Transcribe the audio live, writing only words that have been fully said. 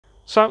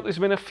So there's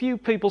been a few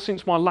people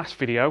since my last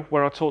video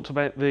where I talked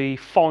about the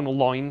final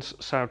lines,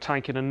 so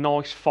taking a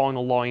nice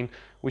final line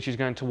which is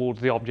going towards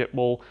the object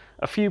ball.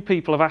 A few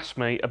people have asked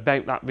me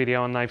about that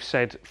video and they've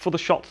said, for the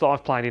shots that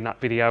I've played in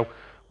that video,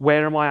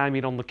 where am I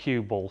aiming on the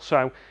cue ball?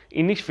 So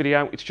in this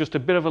video it's just a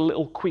bit of a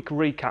little quick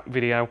recap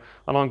video,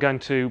 and I'm going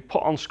to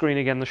put on screen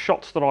again the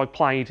shots that I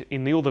played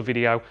in the other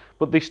video,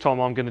 but this time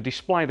I'm going to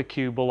display the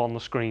cue ball on the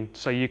screen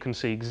so you can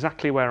see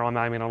exactly where I'm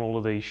aiming on all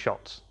of these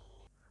shots.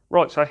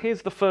 Right, so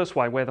here's the first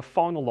way where the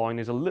final line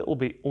is a little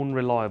bit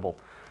unreliable.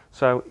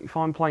 So if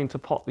I'm playing to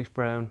pot this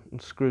brown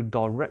and screw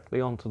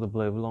directly onto the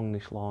blue along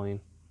this line,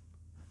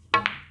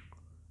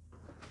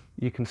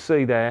 you can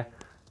see there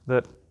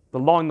that the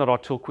line that I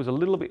took was a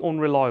little bit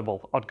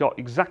unreliable. I'd got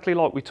exactly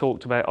like we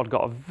talked about, I'd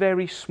got a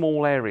very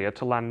small area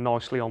to land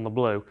nicely on the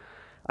blue,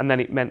 and then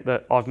it meant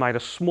that I've made a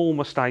small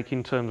mistake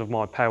in terms of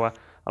my power,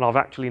 and I've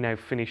actually now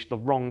finished the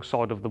wrong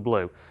side of the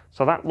blue.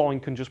 So that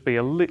line can just be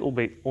a little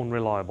bit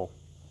unreliable.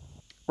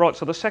 Right,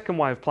 so the second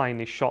way of playing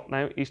this shot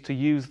now is to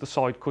use the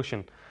side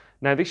cushion.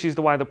 Now this is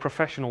the way the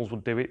professionals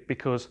would do it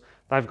because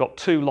they've got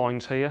two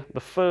lines here. The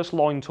first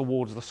line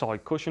towards the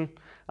side cushion,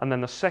 and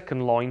then the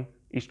second line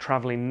is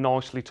travelling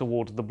nicely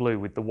towards the blue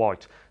with the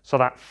white. So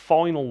that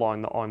final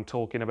line that I'm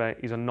talking about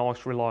is a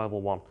nice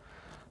reliable one.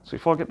 So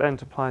if I get down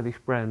to play this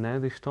brown now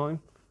this time,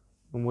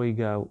 and we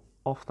go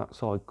off that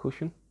side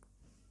cushion,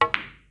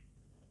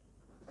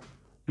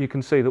 you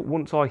can see that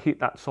once I hit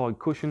that side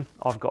cushion,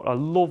 I've got a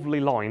lovely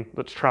line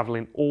that's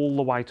travelling all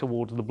the way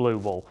towards the blue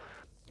ball.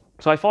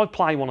 So if I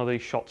play one of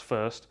these shots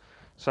first,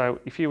 so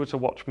if you were to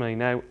watch me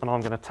now, and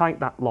I'm going to take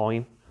that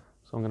line,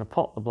 so I'm going to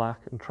pot the black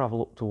and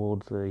travel up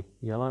towards the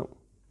yellow.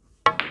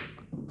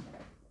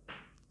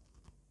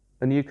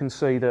 And you can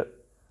see that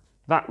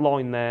that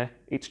line there,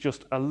 it's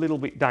just a little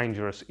bit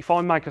dangerous. If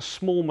I make a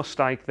small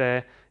mistake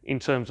there in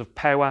terms of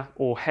power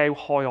or how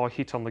high I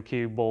hit on the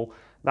cue ball,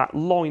 that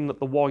line that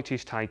the white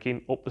is taking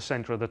up the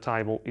centre of the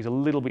table is a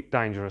little bit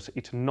dangerous.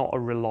 It's not a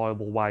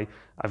reliable way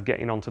of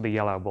getting onto the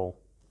yellow ball.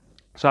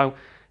 So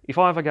if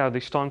I ever go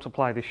this time to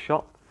play this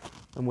shot,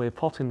 and we're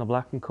potting the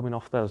black and coming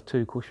off those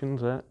two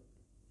cushions there,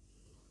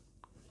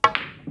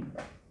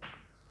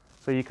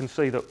 so you can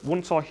see that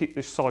once I hit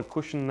this side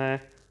cushion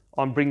there,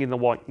 I'm bringing the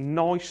white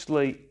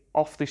nicely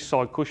off this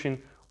side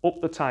cushion, up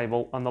the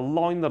table, and the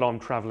line that I'm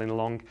travelling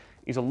along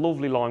is a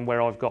lovely line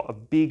where I've got a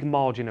big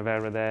margin of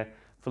error there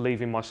for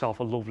leaving myself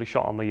a lovely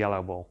shot on the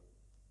yellow ball.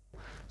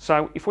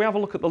 So if we have a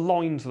look at the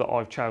lines that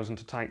I've chosen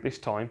to take this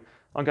time,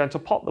 I'm going to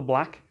pot the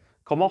black,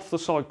 come off the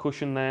side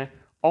cushion there,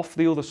 off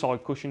the other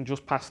side cushion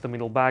just past the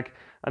middle bag,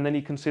 and then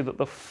you can see that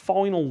the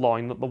final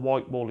line that the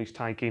white ball is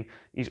taking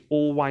is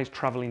always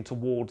travelling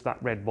towards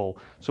that red ball.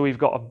 So we've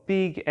got a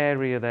big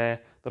area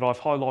there that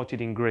I've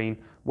highlighted in green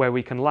where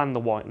we can land the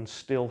white and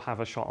still have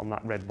a shot on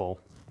that red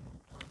ball.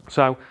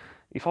 So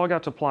if I go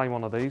to play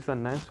one of these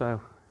then now, so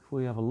if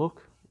we have a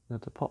look, I'm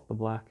going to pot the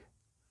black.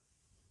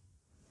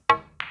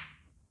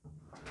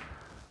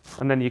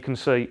 And then you can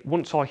see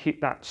once I hit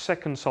that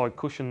second side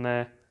cushion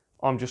there,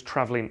 I'm just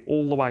travelling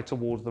all the way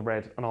towards the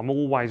red, and I'm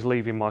always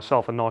leaving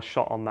myself a nice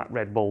shot on that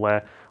red ball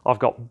there. I've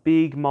got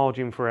big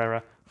margin for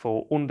error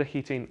for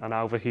under-hitting and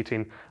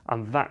over-hitting,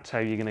 and that's how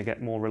you're going to get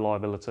more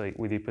reliability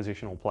with your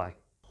positional play.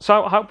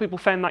 So I hope people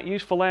found that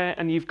useful there,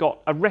 and you've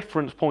got a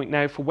reference point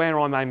now for where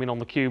I'm aiming on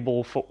the cue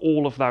ball for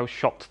all of those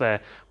shots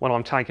there when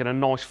I'm taking a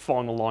nice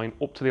final line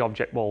up to the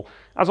object ball.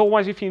 As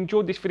always, if you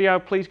enjoyed this video,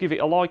 please give it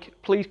a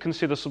like, please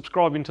consider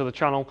subscribing to the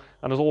channel,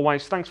 and as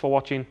always, thanks for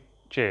watching.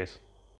 Cheers.